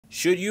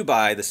Should you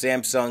buy the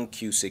Samsung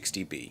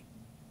Q60B?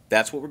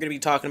 That's what we're going to be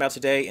talking about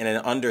today, and in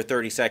under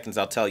 30 seconds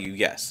I'll tell you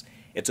yes.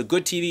 It's a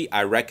good TV,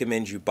 I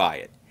recommend you buy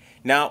it.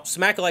 Now,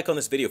 smack a like on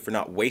this video for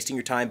not wasting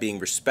your time, being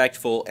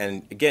respectful,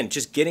 and again,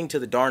 just getting to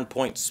the darn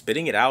point,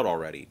 spitting it out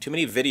already. Too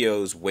many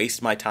videos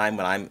waste my time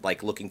when I'm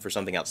like looking for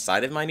something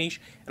outside of my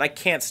niche, and I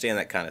can't stand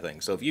that kind of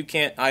thing. So if you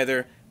can't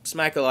either,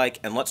 smack a like,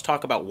 and let's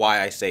talk about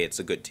why I say it's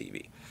a good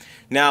TV.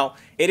 Now,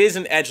 it is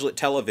an edge-lit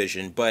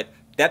television, but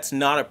that's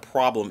not a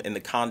problem in the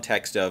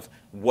context of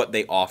what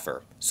they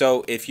offer.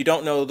 So if you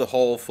don't know the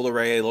whole full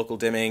array, local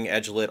dimming,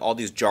 edge-lit, all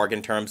these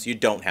jargon terms, you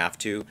don't have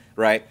to,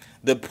 right?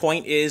 The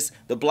point is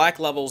the black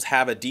levels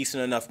have a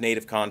decent enough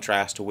native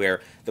contrast to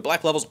where the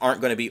black levels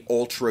aren't going to be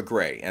ultra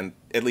gray, and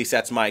at least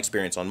that's my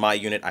experience on my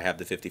unit. I have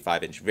the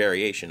 55-inch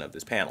variation of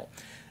this panel.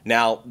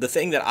 Now, the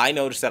thing that I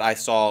noticed that I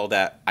saw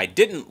that I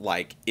didn't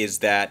like is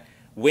that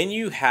when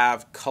you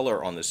have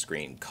color on the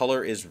screen,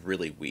 color is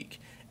really weak.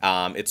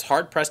 It's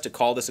hard-pressed to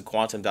call this a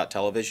quantum dot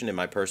television, in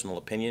my personal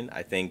opinion.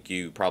 I think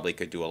you probably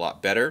could do a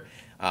lot better.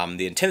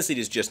 The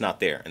intensity is just not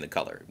there in the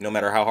color, no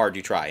matter how hard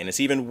you try. And it's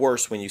even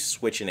worse when you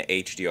switch into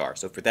HDR.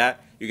 So for that,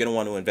 you're going to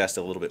want to invest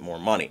a little bit more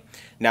money.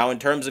 Now, in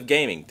terms of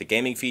gaming, the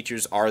gaming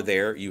features are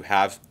there. You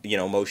have,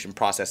 motion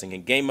processing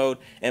in game mode.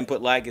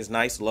 Input lag is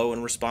nice, low,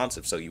 and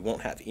responsive, so you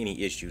won't have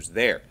any issues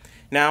there.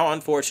 Now,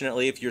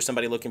 unfortunately, if you're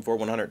somebody looking for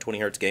 120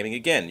 Hz gaming,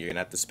 again, you're going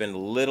to have to spend a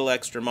little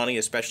extra money,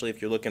 especially if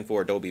you're looking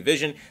for Dolby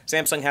Vision.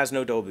 Samsung has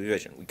no Dolby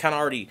Vision. We kind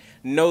of already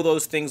know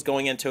those things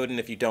going into it, and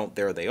if you don't,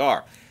 there they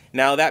are.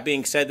 Now, that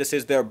being said, this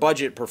is their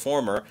budget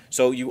performer,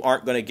 so you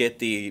aren't going to get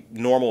the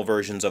normal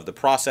versions of the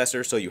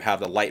processor, so you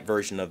have the light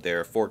version of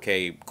their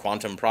 4K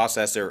quantum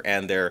processor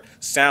and their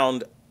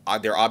sound,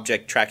 their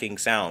object tracking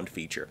sound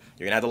feature.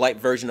 You're going to have the light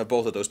version of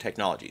both of those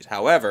technologies.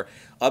 However,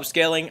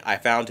 upscaling I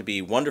found to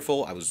be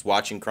wonderful. I was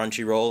watching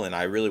Crunchyroll and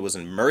I really was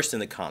immersed in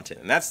the content.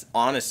 And that's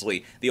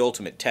honestly the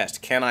ultimate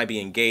test. Can I be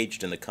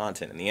engaged in the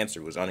content? And the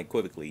answer was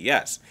unequivocally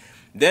yes.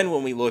 Then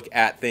when we look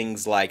at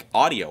things like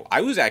audio,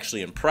 I was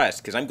actually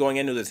impressed because I'm going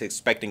into this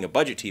expecting a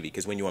budget TV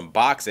because when you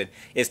unbox it,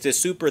 it's this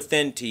super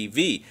thin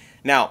TV.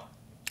 Now,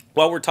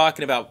 while we're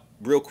talking about,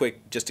 real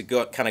quick, just to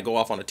kind of go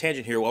off on a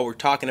tangent here, while we're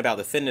talking about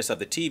the thinness of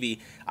the TV,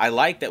 I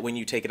like that when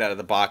you take it out of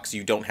the box,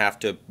 you don't have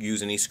to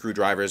use any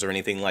screwdrivers or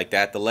anything like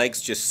that. The legs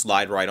just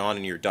slide right on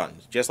and you're done,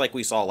 just like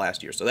we saw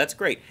last year. So that's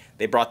great.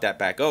 They brought that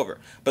back over.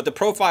 But the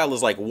profile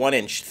is like 1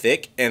 inch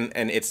thick, and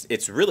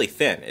it's really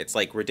thin. It's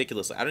like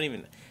ridiculous.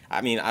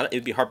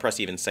 It'd be hard pressed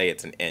to even say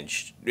it's an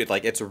inch.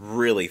 It's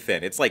really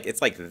thin. It's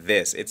like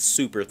this. It's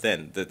super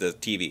thin, the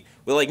TV,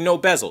 with like no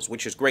bezels,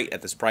 which is great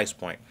at this price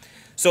point.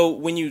 So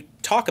when you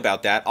talk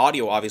about that,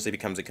 audio obviously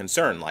becomes a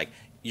concern. Like,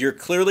 you're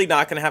clearly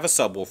not going to have a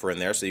subwoofer in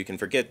there, so you can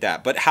forget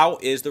that. But how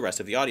is the rest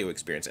of the audio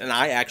experience? And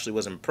I actually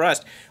was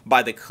impressed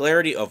by the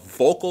clarity of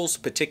vocals,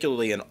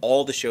 particularly in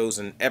all the shows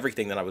and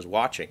everything that I was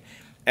watching.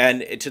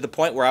 And to the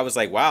point where I was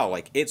like, wow,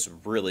 like, it's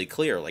really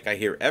clear. Like, I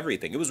hear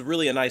everything. It was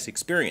really a nice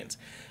experience.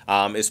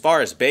 As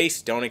far as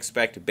bass, don't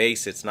expect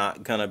bass. It's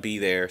not going to be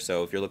there.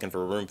 So if you're looking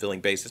for a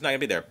room-filling bass, it's not going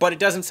to be there. But it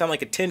doesn't sound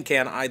like a tin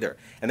can either.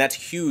 And that's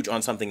huge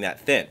on something that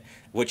thin,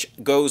 which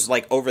goes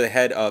like over the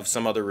head of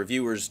some other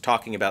reviewers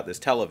talking about this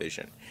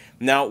television.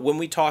 Now, when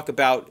we talk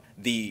about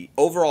the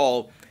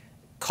overall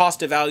cost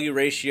to value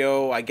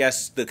ratio, I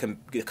guess the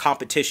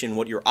competition,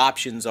 what your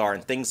options are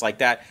and things like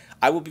that,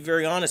 I will be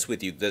very honest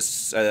with you.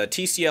 This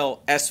TCL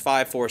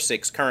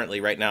S546 currently,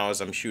 right now as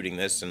I'm shooting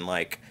this in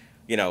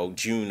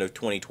June of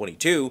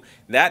 2022,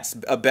 that's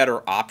a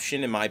better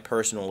option in my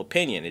personal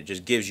opinion. It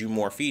just gives you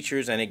more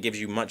features and it gives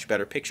you much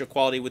better picture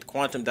quality with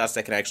quantum dots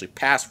that can actually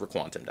pass for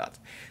quantum dots.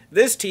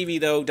 This TV,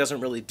 though,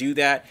 doesn't really do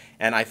that,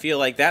 and I feel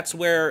like that's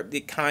where it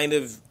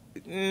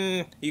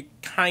you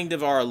kind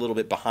of are a little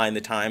bit behind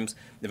the times,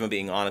 if I'm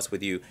being honest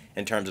with you,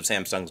 in terms of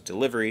Samsung's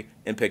delivery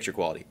and picture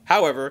quality.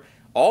 However,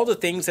 all the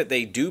things that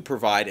they do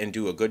provide and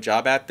do a good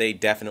job at, they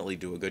definitely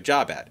do a good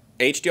job at.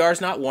 HDR is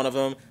not one of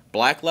them.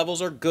 Black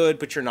levels are good,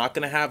 but you're not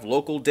going to have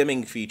local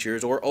dimming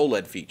features or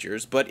OLED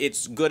features, but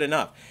it's good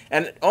enough.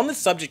 And on the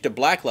subject of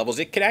black levels,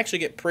 it can actually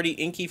get pretty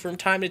inky from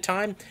time to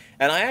time.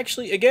 And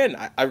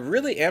I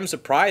really am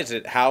surprised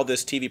at how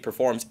this TV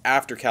performs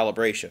after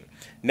calibration.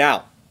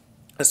 Now,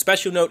 a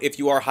special note if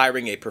you are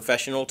hiring a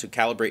professional to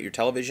calibrate your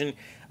television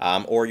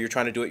or you're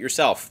trying to do it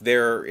yourself,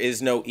 there is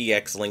no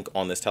EX link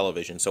on this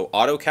television. So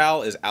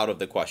AutoCal is out of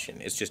the question.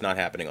 It's just not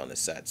happening on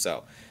this set.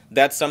 So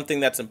that's something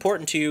that's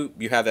important to you.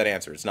 You have that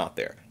answer. It's not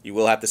there. You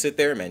will have to sit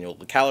there,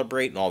 manually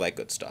calibrate, and all that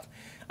good stuff.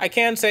 I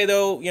can say,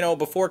 though,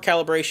 before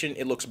calibration,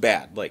 it looks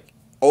bad. Like,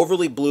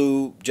 overly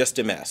blue, just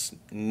a mess.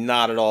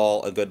 Not at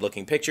all a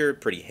good-looking picture,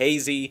 pretty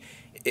hazy.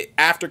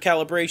 After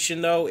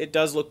calibration, though, it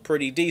does look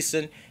pretty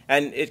decent,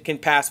 and it can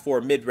pass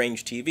for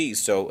mid-range TVs.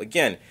 So,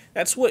 again,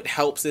 that's what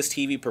helps this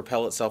TV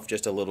propel itself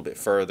just a little bit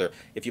further.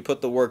 If you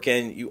put the work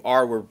in, you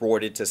are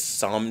rewarded to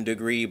some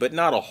degree, but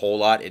not a whole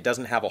lot. It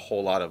doesn't have a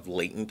whole lot of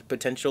latent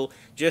potential.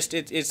 Just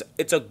it's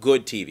a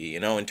good TV,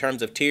 in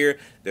terms of tier,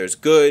 there's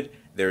good,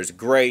 there's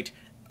great,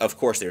 of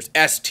course there's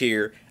S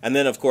tier, and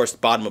then, of course,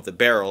 bottom of the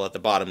barrel at the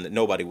bottom that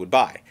nobody would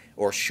buy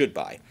or should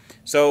buy.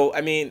 So,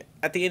 I mean,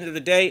 at the end of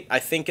the day, I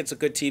think it's a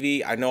good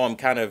TV. I know I'm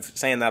kind of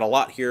saying that a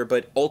lot here,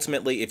 but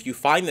ultimately, if you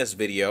find this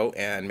video,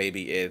 and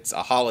maybe it's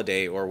a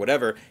holiday or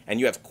whatever, and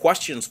you have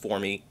questions for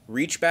me,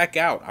 reach back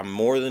out. I'm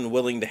more than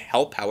willing to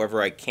help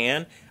however I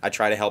can. I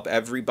try to help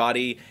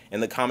everybody in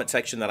the comment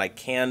section that I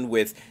can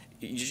with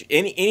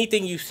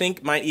anything you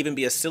think might even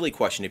be a silly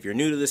question. If you're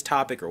new to this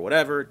topic or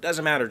whatever, it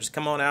doesn't matter. Just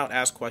come on out,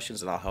 ask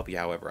questions, and I'll help you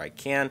however I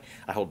can.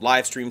 I hold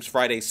live streams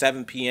Friday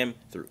 7 p.m.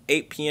 through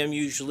 8 p.m.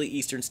 usually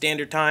Eastern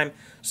Standard Time,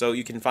 so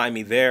you can find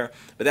me there.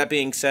 But that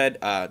being said,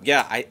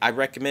 yeah, I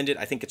recommend it.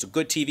 I think it's a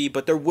good TV,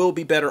 but there will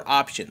be better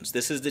options.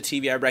 This is the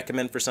TV I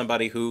recommend for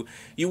somebody who,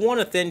 you want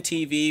a thin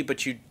TV,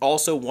 but you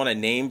also want a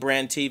name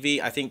brand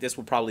TV. I think this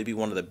will probably be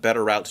one of the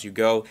better routes you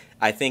go.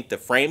 I think the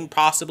frame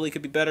possibly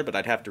could be better, but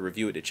I'd have to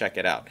review it to check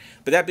it out.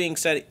 But that being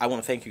said, I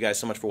want to thank you guys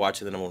so much for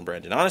watching the #1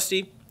 Brand in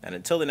Honesty, and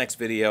until the next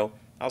video,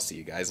 I'll see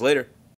you guys later.